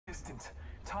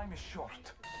Time is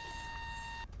short.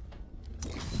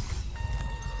 Good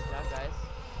job, guys.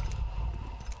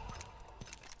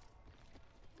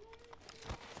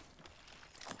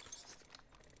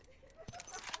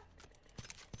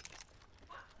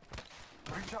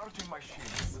 Recharging my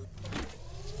shields.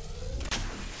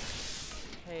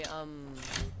 Hey,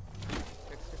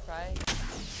 Trickster Fry?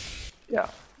 Yeah.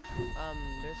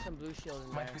 There's some blue shield in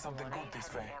there. Might be something good this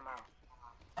way.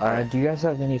 Do you guys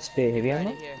have any spare heavy ammo?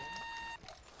 Right here.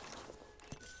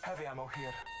 Heavy ammo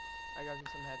here. I got you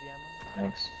some heavy ammo.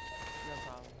 Thanks. No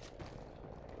problem.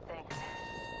 Thanks.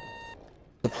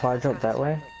 Supply drop that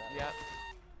way? Yep.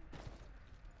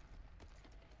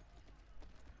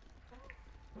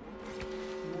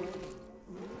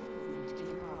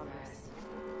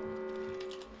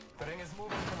 The ring is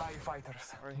moving to live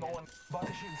fighters. Right No here. one.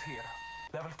 Body shields here.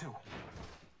 Level 2.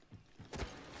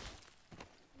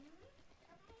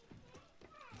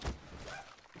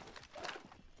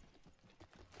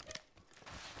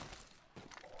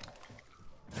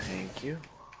 Thank you.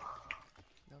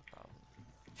 No problem.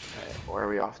 Okay, where are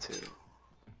we off to?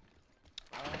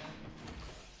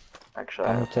 Actually,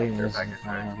 I'm taking care this. package,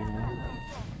 right?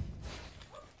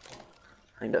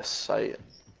 I need a sight.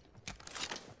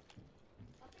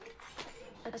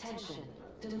 Attention.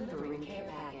 Delivering care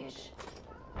package.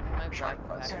 My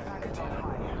backpack. Care package on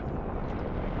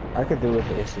high. I could do with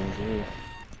the SMG.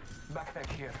 Backpack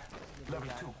here. Level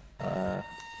 2.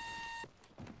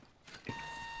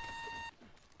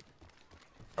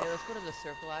 Hey, let's go to the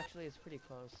circle. Actually, it's pretty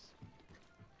close.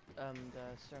 The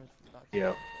storm's about to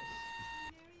Yep. hit us.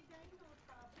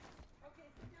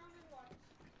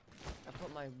 I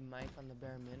put my mic on the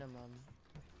bare minimum.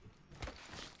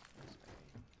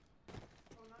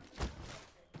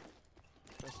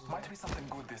 Might be something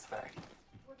good this way.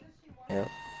 Yep.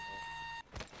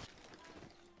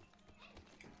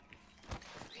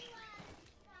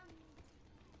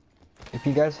 If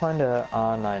you guys find a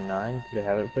R99, could I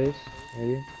have it please?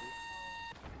 Maybe?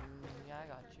 Yeah, I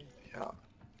got you. Yeah.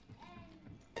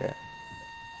 Okay.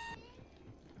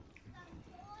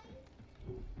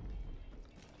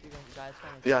 You guys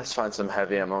find If you guys find some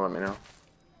heavy ammo, let me know.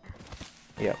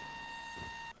 Yep.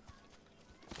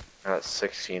 I got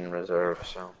 16 reserve,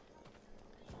 so.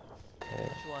 Okay.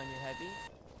 Which one? You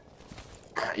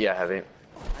heavy? Yeah, heavy. I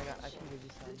can give you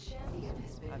some.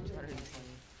 I have 220.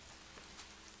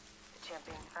 The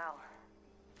champion fell.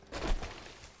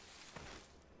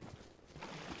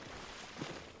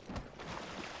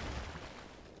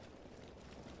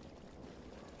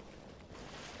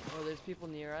 Oh, there's people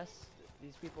near us.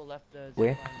 These people left the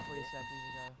Where? zip line 40 seconds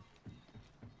ago.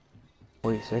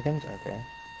 40 seconds? Okay.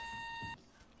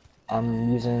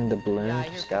 I'm using the balloon Yeah, I to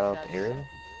hear scout out the footsteps. area.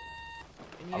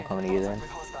 In I'm here. coming to you then. With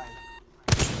hostile.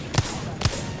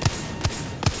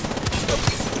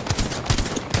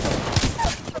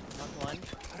 Knock one.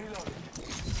 Reloading.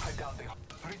 I downed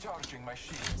the. Recharging my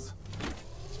shields.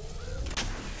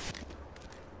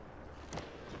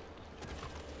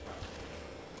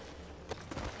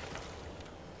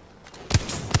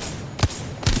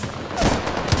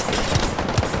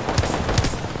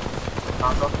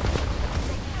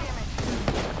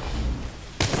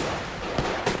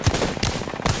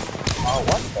 Oh,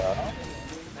 what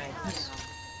the? Nice.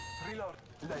 Reload.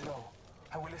 Lay low.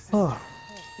 I will assist Oh,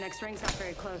 Next ring's not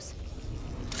very close.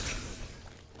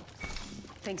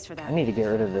 Thanks for that. I need to get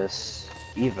rid of this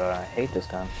Eva. I hate this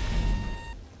gun.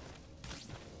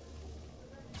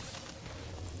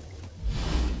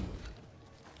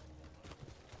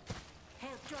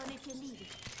 Help John if you need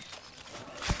it.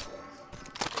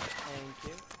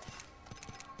 Thank you.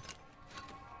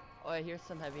 Oh, I hear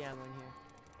some heavy ammo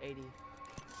in here. 80.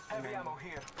 Heavy ammo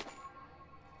here.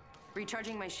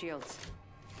 Recharging my shields.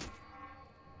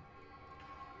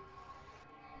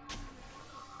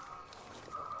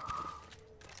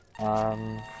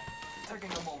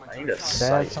 Taking a moment. I to need a recharge.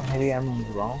 Could I have sight. some heavy ammo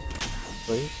as well,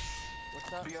 please?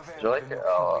 What's up? Be aware Is there like of the I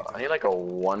kilometer. need like a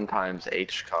 1 times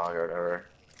H cog or whatever.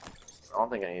 I don't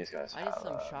think any of these guys I need have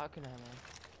some that. shotgun ammo.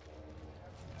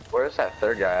 Where's that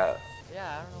third guy at?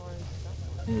 Yeah, I don't know where he's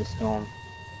stuck. In the storm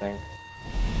thing.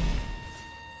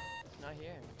 It's not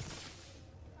here.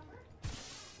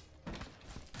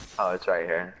 Oh, it's right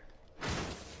here. Oh.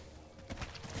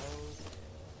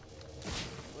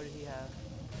 What did he have?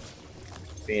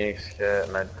 Phoenix kit,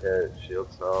 med kit, shield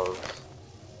cells.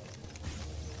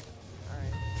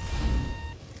 Alright.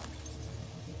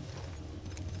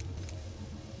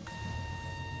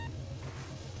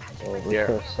 So let's Here.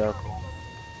 go circle.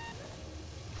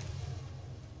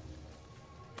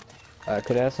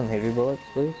 Could I have some heavy bullets,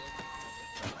 please?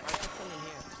 I put some in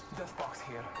here. Death box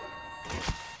here.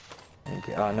 Thank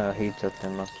you. Oh no, he took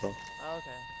them myself. Oh, Oh,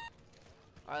 okay.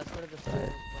 Alright, let's go to the store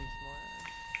once more.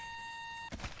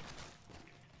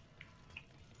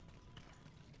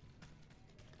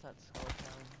 That's Skull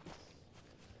Town. It's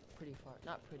pretty far.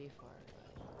 Not pretty far,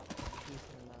 but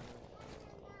decent amount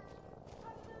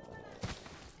of.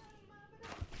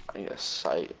 I need a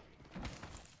sight.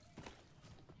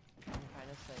 I'm kind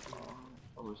of sick.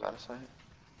 Oh, was that a sight?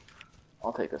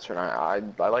 I'll take this for now. I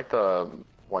like the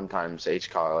 1x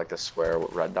HCOG, I like the square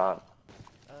with red dot.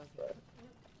 Okay.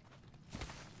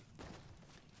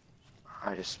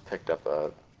 I just picked up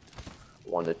a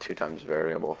 1 to 2 times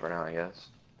variable for now, I guess.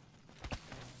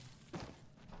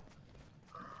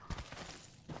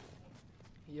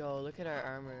 Yo, look at our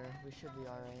armor. We should be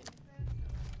alright.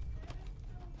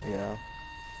 Yeah.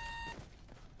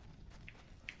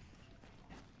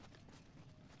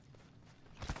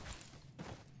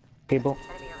 People,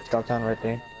 stop down right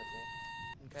there.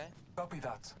 Okay? Copy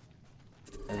that.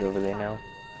 It's over there now.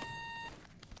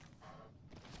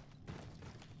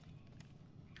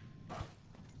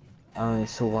 I only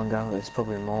saw one guy, there's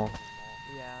probably more.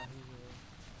 Yeah, he's here.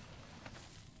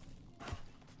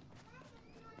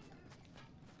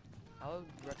 I would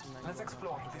recommend Let's going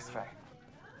explore up. this way.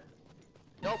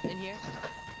 Nope, in here.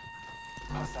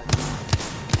 Hostile.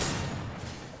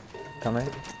 Coming.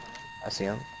 I see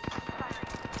him.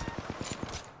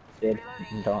 Dead.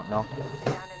 Don't know. Found an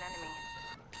enemy.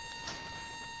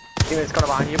 Teammates coming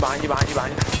behind you, behind you, behind you,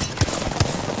 behind you.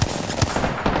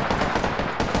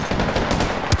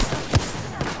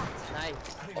 Nice.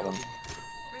 Reloading.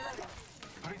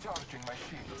 Recharging my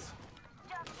shields.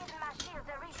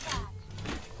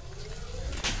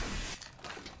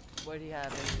 What do you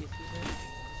have? NPCs?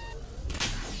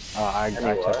 Oh, I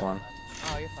Anyway. took one.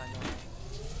 Oh, you're fine. Don't worry.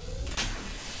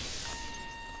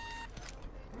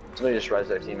 Somebody just res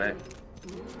their teammate.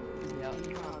 Yeah.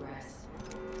 Progress.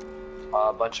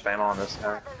 A bunch of ammo on this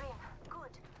guy.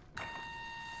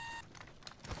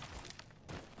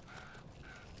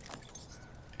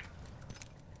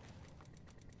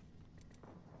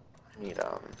 I need I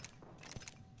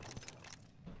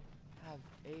have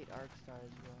 8 arc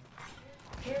stars, bro.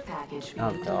 Care package.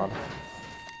 Oh god.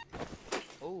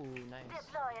 Oh, nice.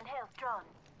 Deploying health drone.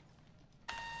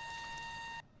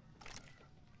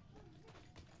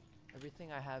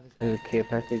 Everything I have is. There's a care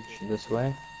package this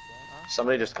way.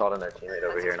 somebody just called in their teammate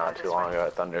over here not too long ago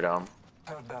at Thunderdome.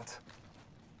 Heard that.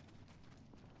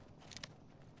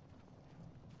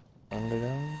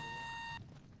 Thunderdome?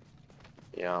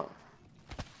 Yeah.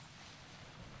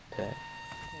 Okay.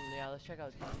 Yeah, let's check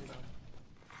out Thunderdome.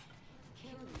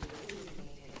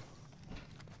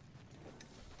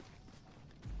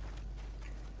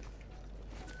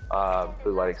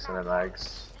 Blue light extended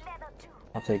mags. Level 2.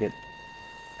 I'll take it.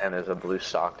 And there's a blue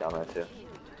sock down there too.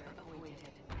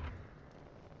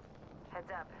 Heads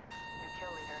up. New kill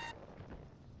leader.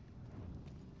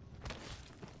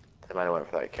 They might have went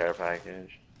for that care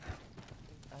package.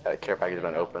 That care package has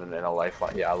been opened and a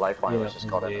lifeline. Yeah, a lifeline was just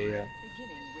called in. yeah.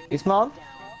 He's mom?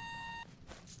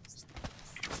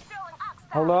 Throwing ox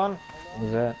Hold on. What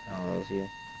was that? Oh, that was you.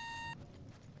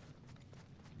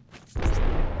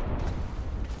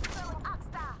 throwing ox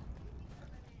star.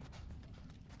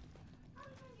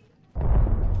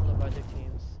 Full of other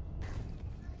teams.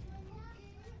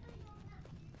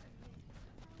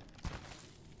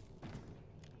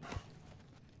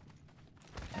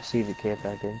 I see the care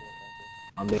package.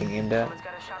 I'm being aimed at. Someone's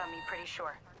got a shot on me, pretty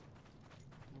sure.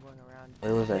 I'm going around.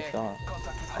 Where was that There. shot?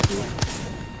 Contact with I see it.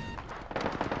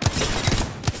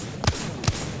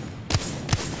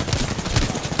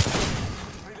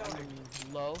 reloading.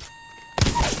 Low.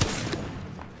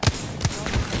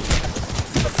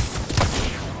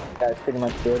 Yeah, it's pretty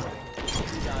much good. Got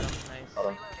him. Nice. Hold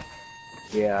on.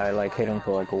 Yeah, I like hit him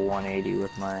for like a 180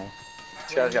 with my.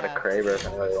 This guy's got a Kraber if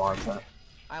anybody wants that.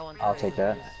 I want. I'll the take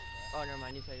that. please. Oh, never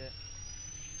mind. You take it.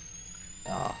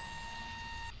 Oh.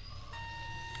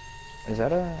 Is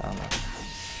that a? I don't know.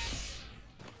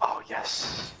 Oh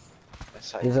yes.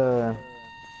 That's like, There's a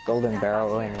golden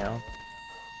barrel right now.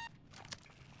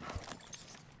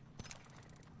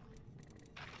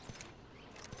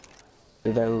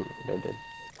 Did I? They did.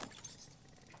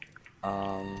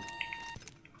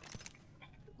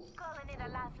 Calling in a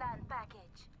lifeline package.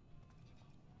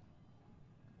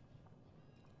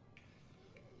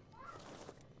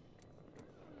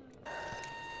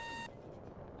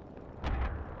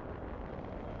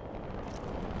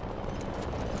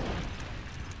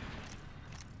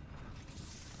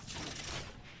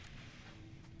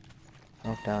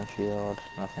 Knockdown shield,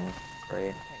 nothing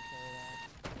great. Can't carry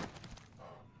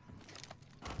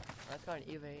that. That's got an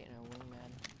Eva 8 and a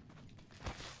wingman.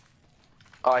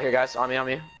 oh, here guys, on me, on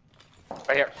me.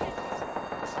 Right here.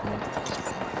 Yeah.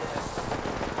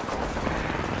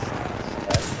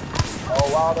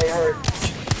 wow, they hurt.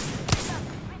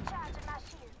 Recharging my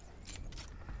shields.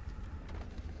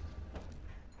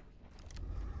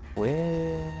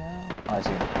 Where now? Oh, I see.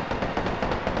 Bad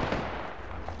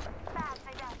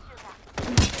for that sugar.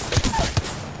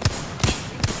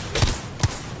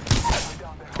 I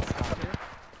downed the hostile.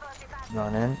 45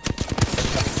 Going in. 1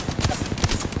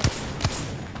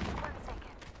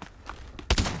 second.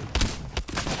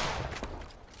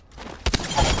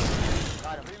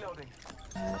 Got him. Reloading.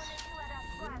 Nice.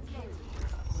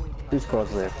 2 other squads left. 2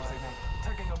 squads left.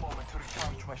 Taking a moment to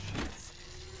recharge my shields.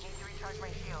 Need to recharge my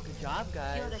shield. Good job,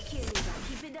 guys. You're the kill leader.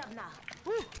 Keep it up now.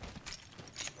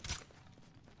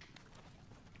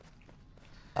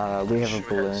 We have a Should we head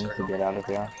balloon to circle? get out of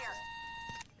here.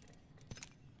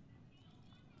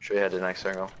 Should we head to the next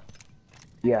circle?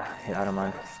 Yeah, I don't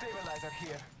mind. Stabilizer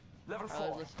here. Level Alright,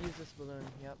 4. let's use this balloon.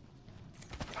 Yep.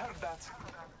 Heard that.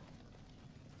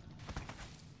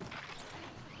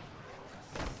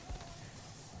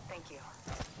 Thank you.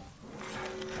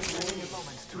 Taking a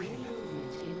moment to heal.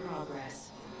 Movement in progress.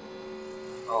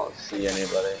 I don't see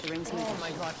anybody. Rings me Oh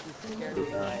my gosh, you scared me.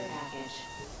 package.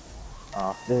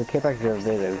 There's a care package over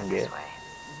there that we can This get. way.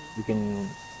 We can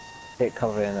take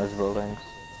cover in those buildings.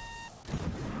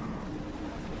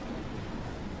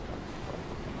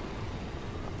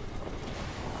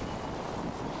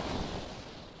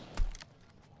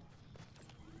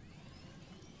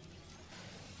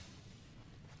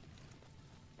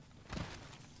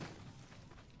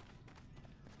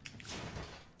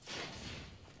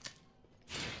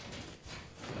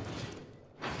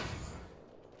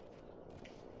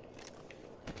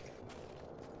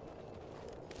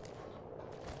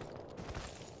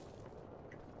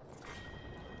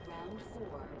 Round 4.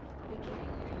 Beginning.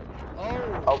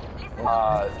 Oh!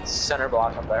 Oh, center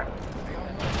block up there.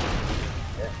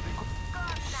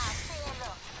 Guards now. Say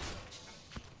hello.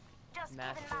 Just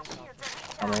Master giving my shields a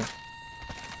Coming. recharge.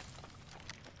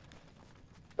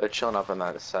 They're chilling up in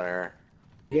that center.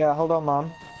 Yeah, hold on,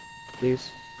 Mom. Please.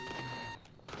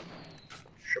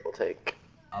 Triple take.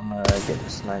 I'm gonna get the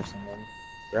snipes on them.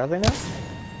 Where are they now?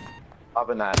 Up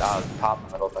in that top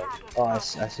middle thing. Oh, I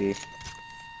see.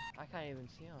 I can't even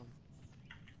see them.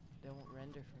 They won't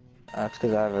render for me. That's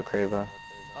because I have a Kraber.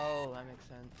 Oh, that makes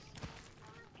sense.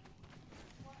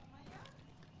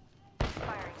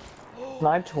 Firing.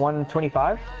 Sniped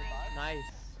 125. Nice.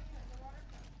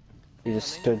 He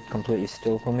just stood completely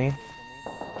still for me.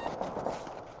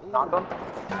 Knock them.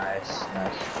 Nice,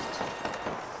 nice.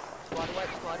 Squad away,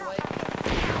 squad away.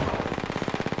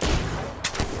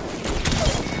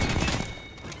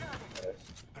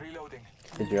 Reloading.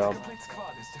 Good job. Complete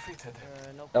squad is defeated.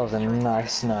 No That was a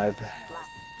nice snipe. Just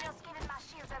giving my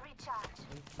shields a recharge.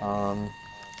 Run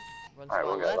Alright,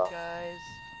 we'll squad get left, that. guys.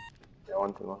 Yeah,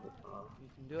 one, two, one. You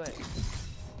can do it.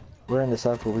 We're in the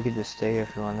circle. We could just stay here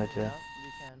if we wanted Yeah, to.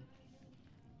 you can.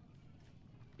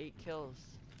 8 kills.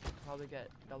 Probably get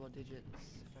double digits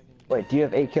if I can. Wait, do you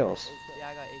have 8 kills? Yeah,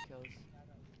 I got 8 kills.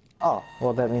 Oh,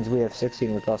 well that means we have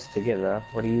 16 with us together.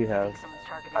 What do you have? Someone's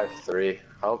targeting I have me. 3.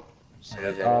 Oh,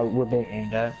 save there. We're being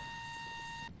aimed at.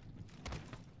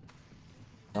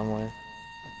 Somewhere.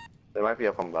 They might be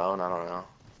up on Bone, I don't know.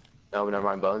 No, but never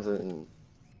mind, Bone's out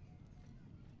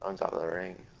of the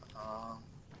ring.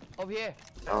 Over here.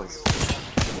 Bone's...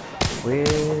 Where?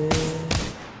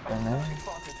 Target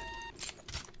spotted.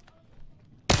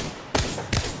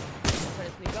 Try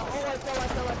to sneak up. Oh, I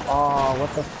fell. Oh, what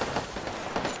the?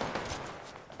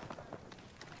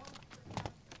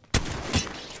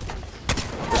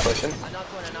 They're pushing. I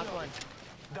knocked one.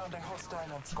 Down the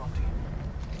hostile on Scotty.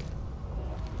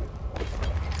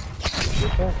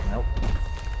 Nope.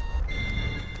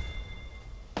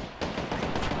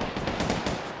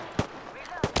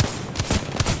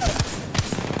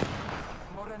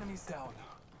 More enemies down.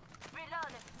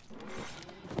 Reloading.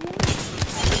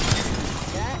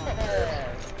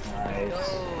 Yeah. Nice. Go.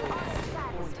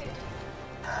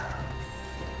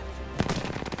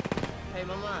 Hey,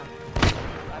 mama. I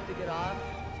have to get off.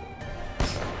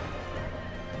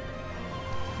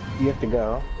 You have to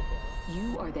go.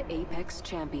 You are the Apex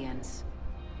Champions.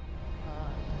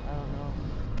 I don't know.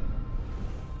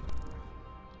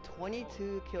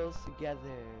 22 kills together.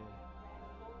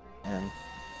 And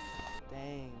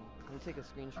Dang. Let me take a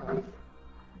screenshot.